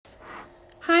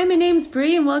Hi, my name's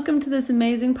Bree, and welcome to this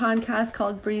amazing podcast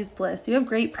called Bree's Bliss. You have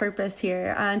great purpose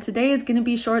here, and today is going to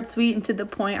be short, sweet, and to the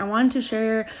point. I wanted to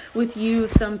share with you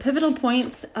some pivotal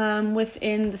points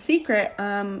within The Secret,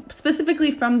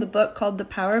 specifically from the book called The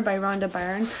Power by Rhonda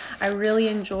Byrne. I really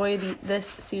enjoy this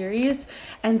series,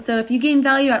 and so if you gain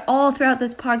value at all throughout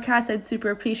this podcast, I'd super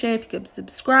appreciate it if you could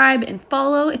subscribe and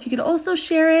follow. If you could also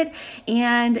share it,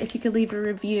 and if you could leave a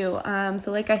review.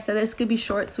 So like I said, this could be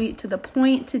short, sweet, to the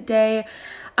point today.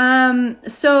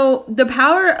 So the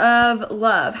power of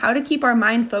love, how to keep our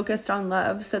mind focused on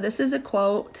love. So this is a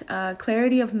quote,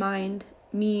 clarity of mind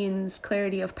means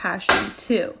clarity of passion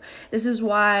too. This is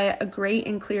why a great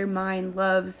and clear mind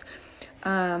loves,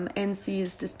 and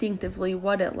sees distinctively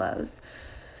what it loves.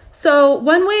 So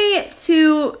one way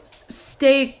to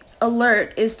stay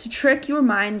alert is to trick your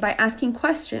mind by asking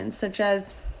questions such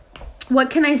as, what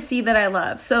can I see that I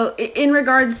love? So in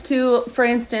regards to, for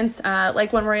instance,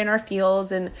 like when we're in our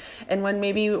fields and when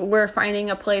maybe we're finding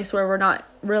a place where we're not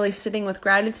really sitting with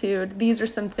gratitude, these are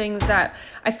some things that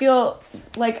I feel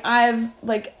like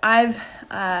I've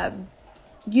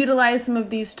utilized some of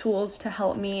these tools to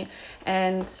help me.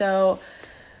 And so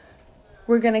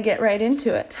we're going to get right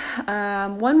into it.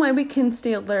 One way we can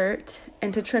stay alert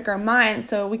and to trick our mind,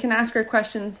 so we can ask our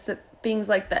questions, things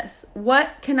like this.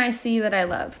 What can I see that I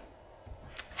love?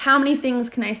 How many things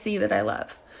can I see that I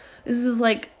love? This is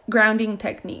like grounding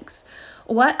techniques.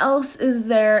 What else is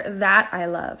there that I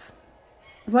love?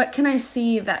 What can I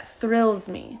see that thrills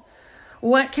me?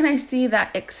 What can I see that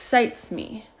excites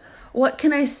me? What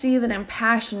can I see that I'm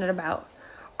passionate about?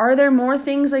 Are there more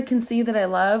things I can see that I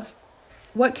love?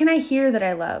 What can I hear that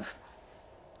I love?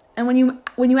 And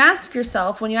when you ask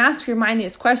yourself, when you ask your mind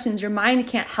these questions, your mind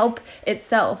can't help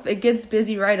itself. It gets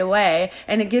busy right away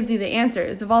and it gives you the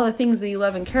answers of all the things that you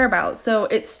love and care about. So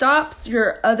it stops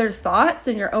your other thoughts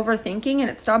and your overthinking, and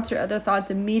it stops your other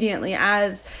thoughts immediately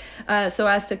so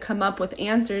as to come up with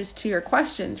answers to your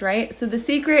questions, right? So the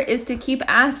secret is to keep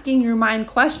asking your mind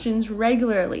questions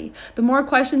regularly. The more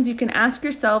questions you can ask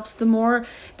yourselves, the more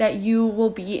that you will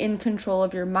be in control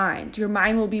of your mind. Your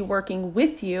mind will be working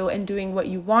with you and doing what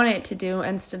you want it to do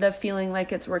instead of feeling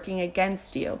like it's working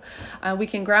against you. We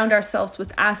can ground ourselves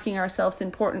with asking ourselves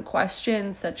important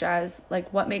questions such as,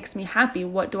 like, what makes me happy?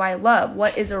 What do I love?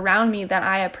 What is around me that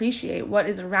I appreciate? What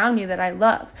is around me that I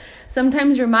love?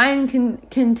 Sometimes your mind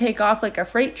can take off like a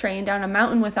freight train down a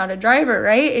mountain without a driver,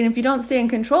 right? And if you don't stay in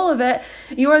control of it,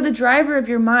 you are the driver of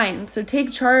your mind. So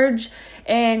take charge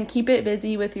and keep it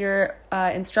busy with your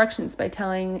instructions by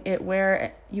telling it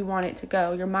where you want it to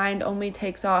go. Your mind only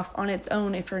takes off on its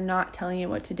own if you're not telling it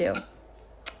what to do.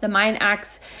 The mind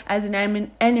acts as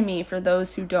an enemy for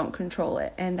those who don't control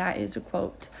it. And that is a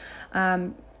quote.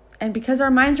 And because our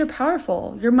minds are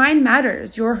powerful, your mind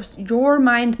matters. Your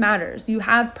mind matters. You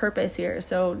have purpose here.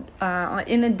 So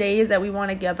in the days that we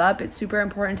want to give up, it's super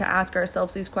important to ask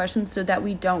ourselves these questions so that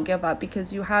we don't give up,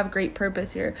 because you have great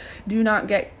purpose here. Do not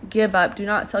give up. Do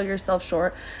not sell yourself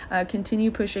short. Continue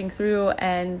pushing through,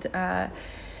 and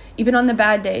even on the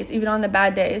bad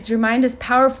days, your mind is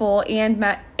powerful and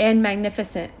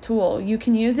magnificent tool. You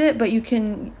can use it, but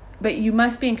you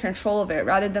must be in control of it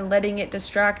rather than letting it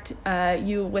distract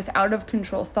you with out of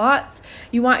control thoughts.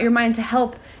 You want your mind to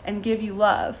help and give you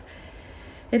love.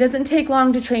 It doesn't take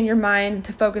long to train your mind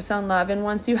to focus on love. And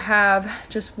once you have,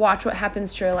 just watch what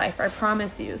happens to your life. I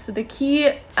promise you. So the key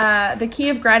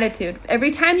of gratitude,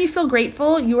 every time you feel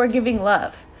grateful, you are giving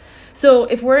love. So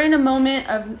if we're in a moment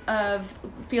of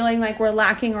feeling like we're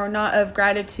lacking or not of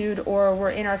gratitude, or we're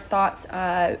in our thoughts,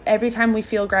 every time we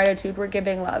feel gratitude, we're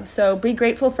giving love. So be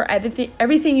grateful for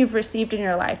everything you've received in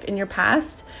your life, in your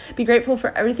past. Be grateful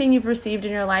for everything you've received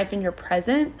in your life in your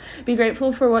present. Be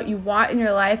grateful for what you want in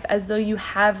your life as though you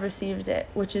have received it,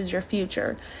 which is your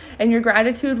future. And your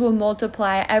gratitude will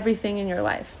multiply everything in your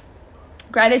life.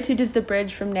 Gratitude is the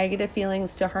bridge from negative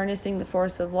feelings to harnessing the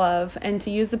force of love, and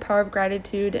to use the power of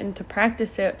gratitude and to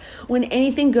practice it. When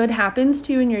anything good happens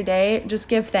to you in your day, just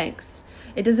give thanks.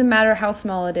 It doesn't matter how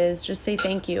small it is, just say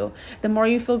thank you. The more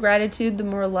you feel gratitude, the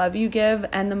more love you give,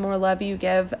 and the more love you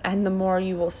give, and the more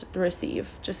you will receive.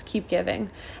 Just keep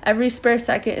giving. Every spare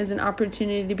second is an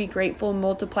opportunity to be grateful and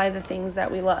multiply the things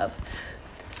that we love.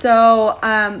 So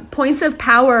points of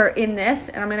power in this,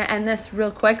 and I'm going to end this real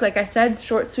quick. Like I said,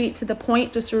 short, sweet, to the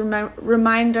point. Just a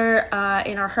reminder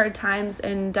in our hard times,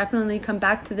 and definitely come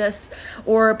back to this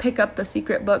or pick up the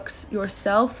secret books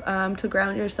yourself to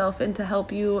ground yourself and to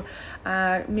help you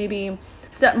maybe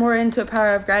step more into a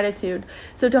power of gratitude.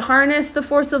 So to harness the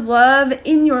force of love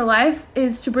in your life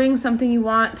is to bring something you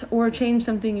want or change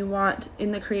something you want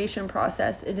in the creation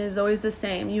process. It is always the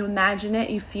same. You imagine it,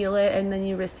 you feel it, and then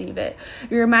you receive it.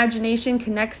 Your imagination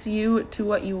connects you to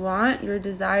what you want, your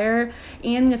desire,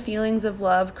 and the feelings of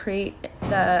love create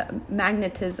the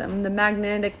magnetism, the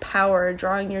magnetic power,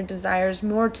 drawing your desires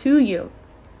more to you.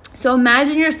 So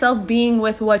imagine yourself being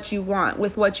with what you want,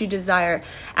 with what you desire.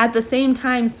 At the same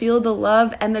time, feel the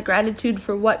love and the gratitude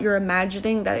for what you're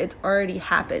imagining, that it's already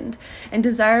happened. And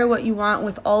desire what you want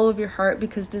with all of your heart,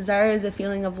 because desire is a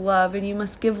feeling of love, and you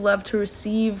must give love to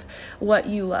receive what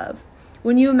you love.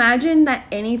 When you imagine that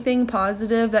anything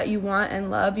positive that you want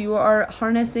and love, you are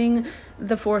harnessing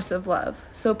the force of love.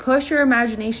 So push your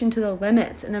imagination to the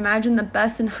limits and imagine the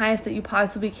best and highest that you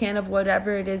possibly can of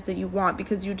whatever it is that you want,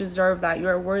 because you deserve that. You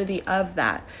are worthy of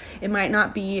that. It might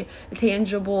not be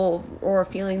tangible or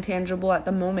feeling tangible at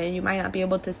the moment. You might not be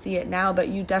able to see it now, but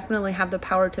you definitely have the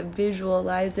power to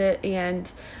visualize it,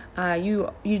 and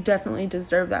you definitely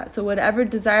deserve that. So whatever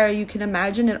desire you can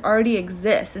imagine, it already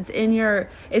exists. It's in your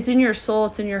soul,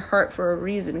 it's in your heart for a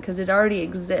reason, because it already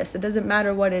exists. It doesn't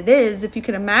matter what it is. If you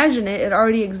can imagine it, it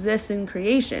already exists in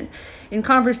creation. In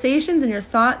conversations and your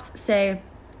thoughts, say,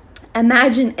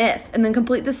 imagine if, and then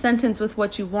complete the sentence with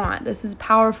what you want. This is a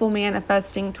powerful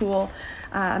manifesting tool.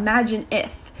 Imagine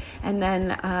if, and then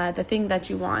the thing that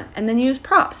you want. And then use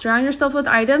props. Surround yourself with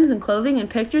items and clothing and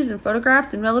pictures and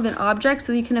photographs and relevant objects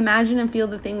so you can imagine and feel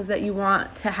the things that you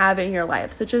want to have in your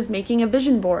life, such as making a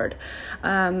vision board,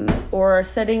 or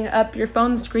setting up your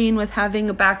phone screen with having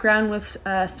a background with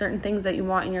certain things that you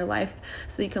want in your life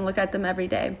so you can look at them every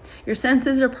day. Your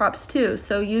senses are props too,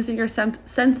 so using your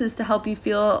senses to help you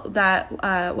feel that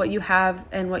what you have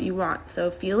and what you want. So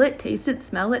feel it, taste it,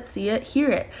 smell it, see it, hear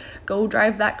it. Go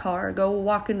drive that car, go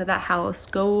walk into that house,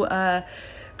 go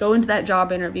into that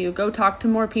job interview, go talk to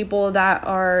more people that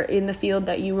are in the field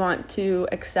that you want to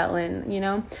excel in,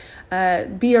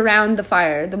 be around the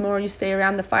fire. The more you stay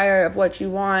around the fire of what you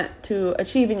want to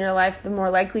achieve in your life, the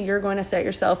more likely you're going to set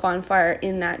yourself on fire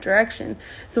in that direction.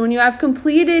 So when you have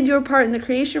completed your part in the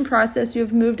creation process, you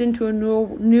have moved into a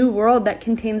new world that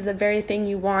contains the very thing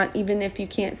you want, even if you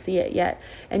can't see it yet,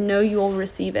 and know you will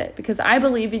receive it. Because I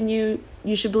believe in you.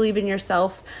 You should believe in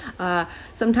yourself.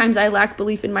 Sometimes I lack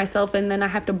belief in myself, and then I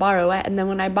have to borrow it. And then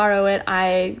when I borrow it,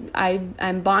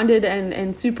 I'm bonded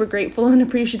and super grateful and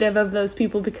appreciative of those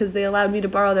people, because they allowed me to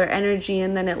borrow their energy,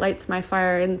 and then it lights my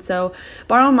fire. And so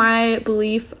borrow my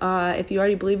belief. If you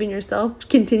already believe in yourself,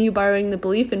 continue borrowing the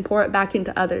belief and pour it back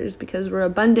into others, because we're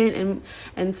abundant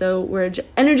and so we're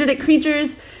energetic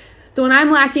creatures. So when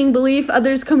I'm lacking belief,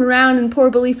 others come around and pour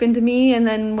belief into me. And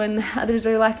then when others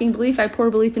are lacking belief, I pour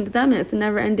belief into them. And it's a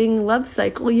never-ending love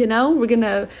cycle, We're going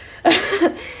to...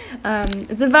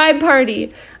 it's a vibe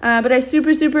party. But I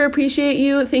super, super appreciate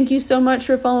you. Thank you so much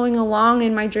for following along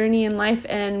in my journey in life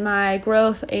and my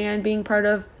growth and being part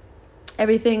of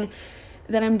everything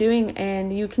that I'm doing,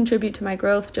 and you contribute to my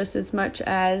growth just as much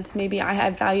as maybe I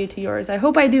add value to yours. I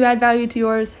hope I do add value to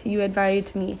yours. You add value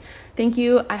to me. Thank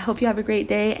you. I hope you have a great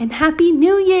day, and Happy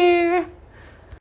New Year!